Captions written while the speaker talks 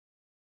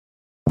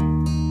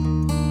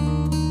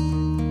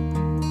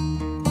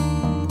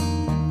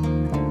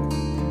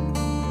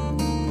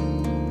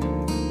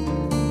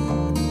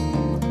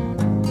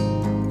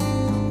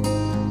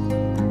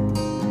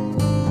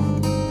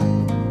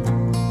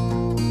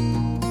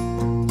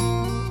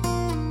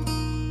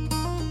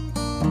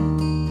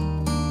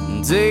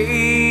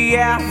Day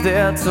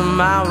after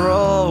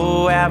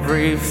tomorrow,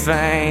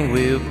 everything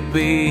will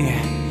be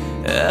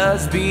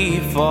as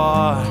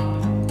before,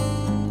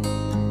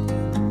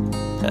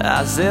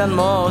 as it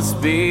must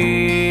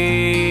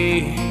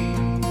be.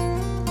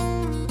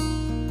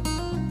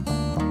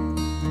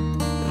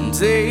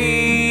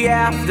 Day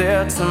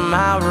after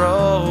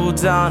tomorrow,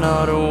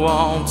 don't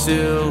want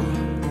to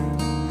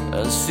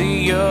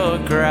see you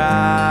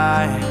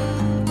cry.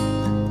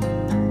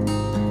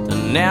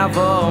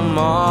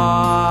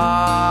 Nevermore.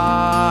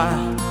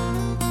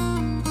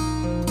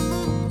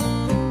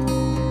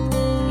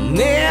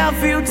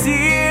 If your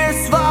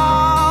tears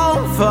fall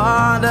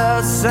for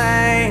the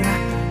same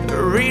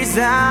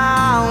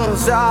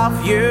reasons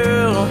of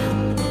you,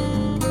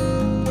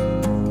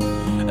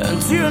 and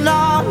do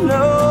not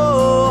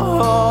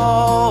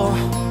know,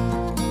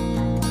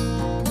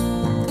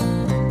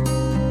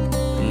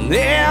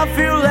 if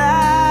you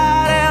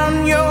let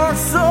in your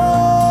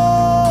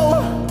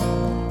soul,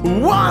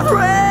 what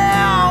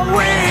will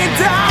we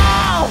do?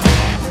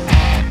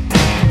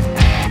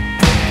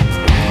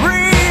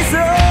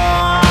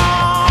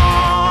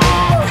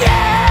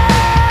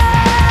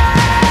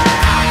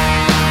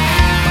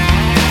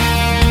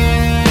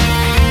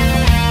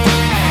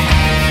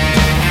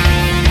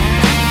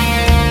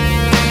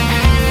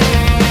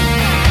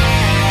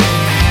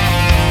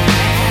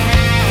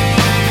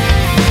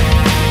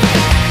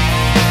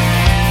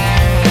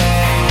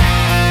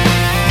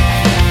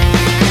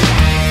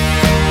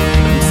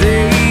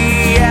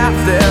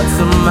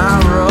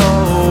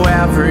 Tomorrow,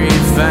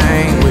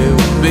 everything will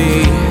be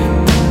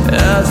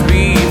as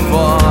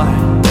before,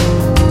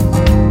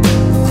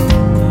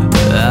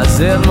 as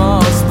it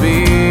must be.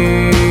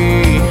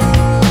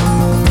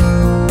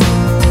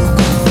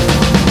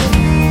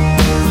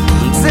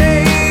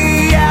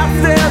 Day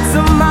after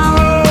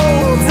tomorrow,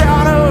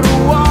 don't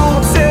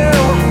want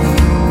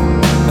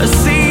to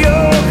see you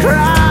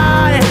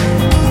cry.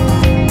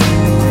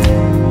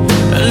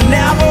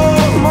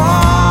 Nevermore.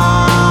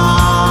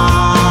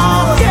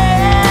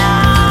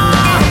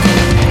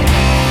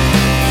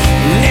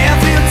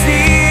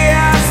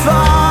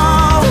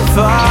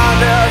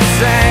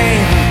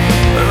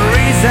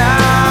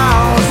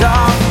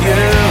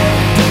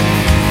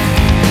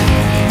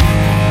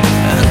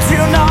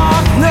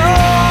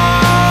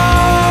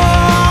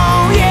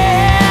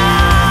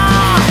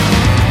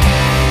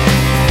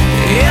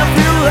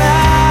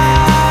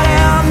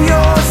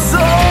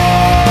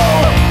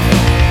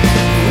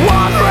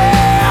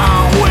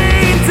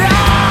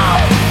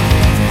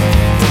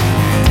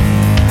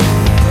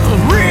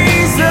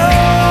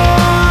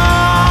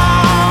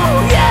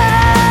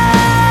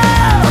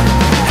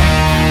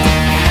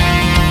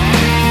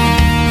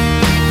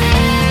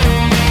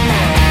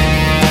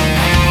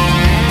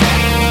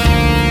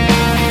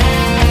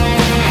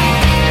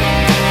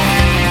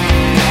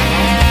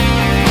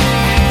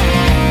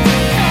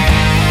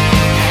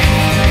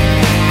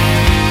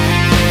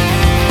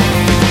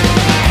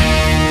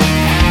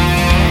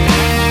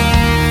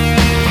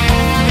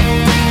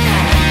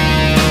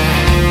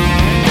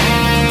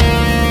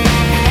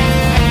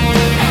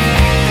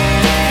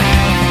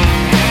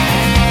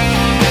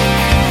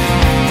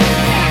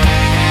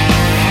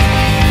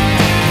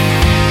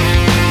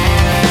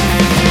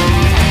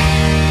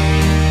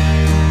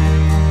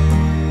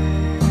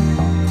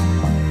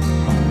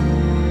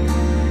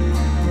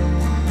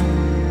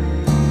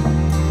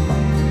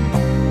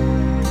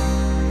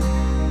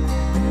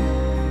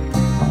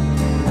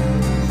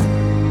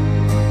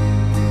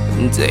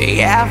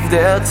 Day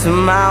after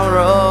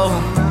tomorrow,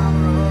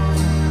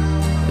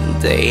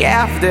 day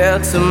after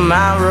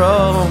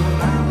tomorrow,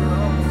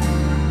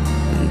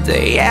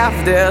 day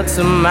after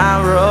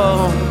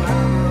tomorrow,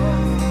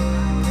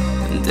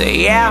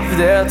 day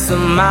after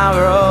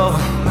tomorrow,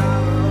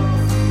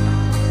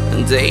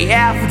 day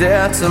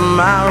after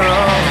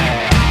tomorrow,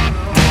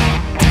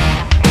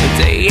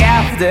 day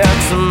after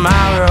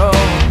tomorrow,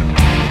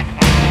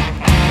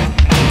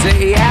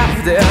 day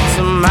after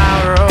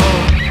tomorrow.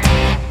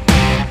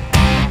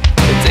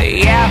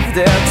 Day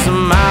after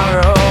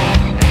tomorrow,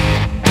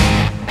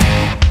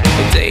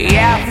 day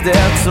after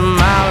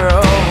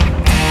tomorrow,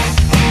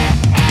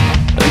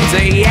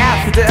 day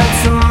after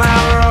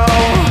tomorrow,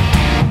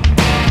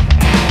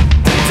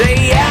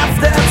 day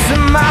after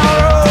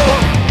tomorrow,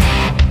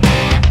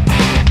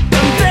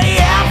 day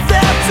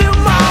after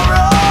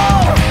tomorrow,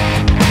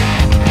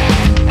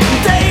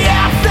 day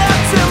after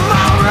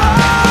tomorrow.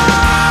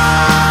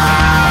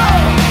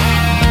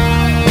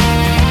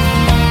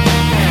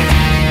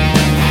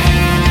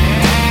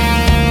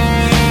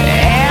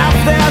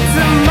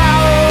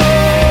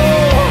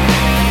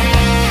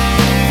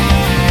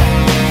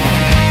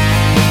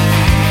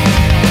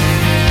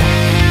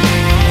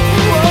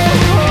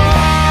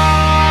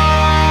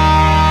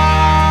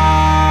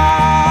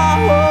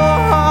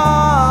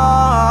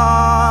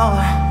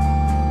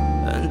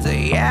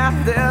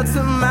 After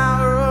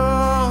tomorrow.